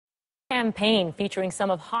campaign featuring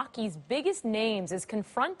some of hockey's biggest names is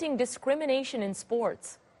confronting discrimination in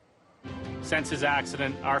sports. Since his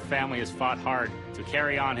accident, our family has fought hard to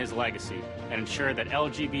carry on his legacy and ensure that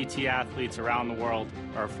LGBT athletes around the world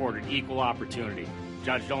are afforded equal opportunity,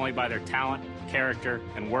 judged only by their talent, character,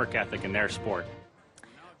 and work ethic in their sport.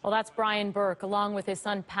 Well, that's Brian Burke, along with his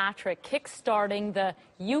son Patrick, kickstarting the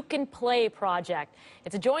You Can Play project.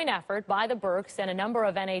 It's a joint effort by the Burkes and a number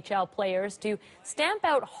of NHL players to stamp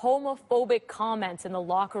out homophobic comments in the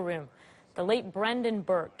locker room. The late Brendan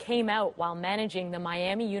Burke came out while managing the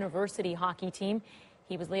Miami University hockey team.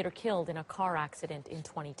 He was later killed in a car accident in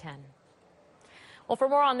 2010. Well, for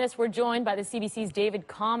more on this, we're joined by the CBC's David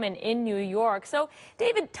Common in New York. So,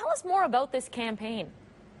 David, tell us more about this campaign.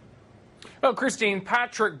 Well, Christine,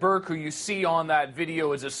 Patrick Burke, who you see on that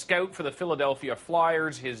video, is a scout for the Philadelphia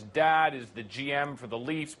Flyers. His dad is the GM for the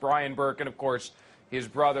Leafs, Brian Burke, and of course, his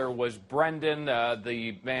brother was Brendan,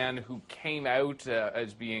 the man who came out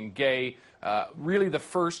as being gay, really the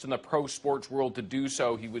first in the pro sports world to do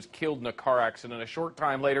so. He was killed in a car accident a short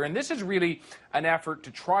time later. And this is really an effort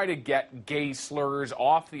to try to get gay slurs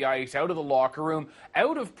off the ice, out of the locker room,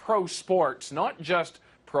 out of pro sports, not just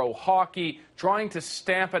pro hockey, trying to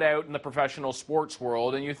stamp it out in the professional sports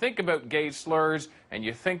world. And you think about gay slurs and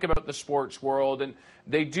you think about the sports world, and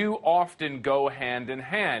they do often go hand in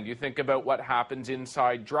hand. You think about what happens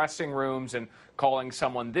inside dressing rooms and calling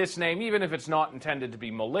someone this name, even if it's not intended to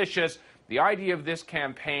be malicious. The idea of this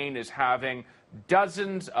campaign is having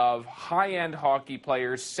dozens of high-end hockey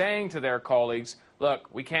players saying to their colleagues, look,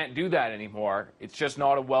 we can't do that anymore. It's just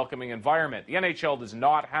not a welcoming environment. The NHL does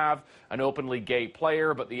not have an openly gay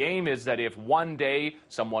player, but the aim is that if one day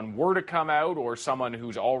someone were to come out, or someone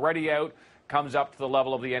who's already out comes up to the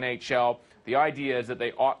level of the NHL, the idea is that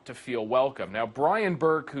they ought to feel welcome. Now, Brian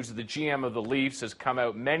Burke, who's the GM of the Leafs, has come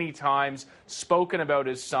out many times, spoken about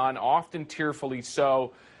his son, often tearfully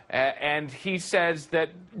so, and he says that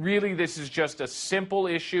really this is just a simple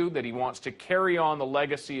issue, that he wants to carry on the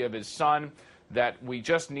legacy of his son, that we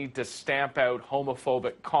just need to stamp out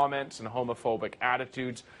homophobic comments and homophobic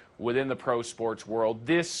attitudes within the pro sports world.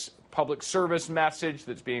 This public service message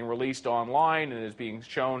that's being released online and is being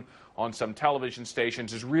shown on some television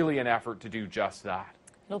stations is really an effort to do just that.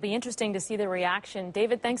 It'll be interesting to see the reaction.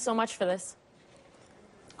 David, thanks so much for this.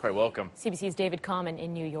 Quite welcome. CBC's David Common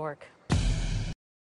in New York.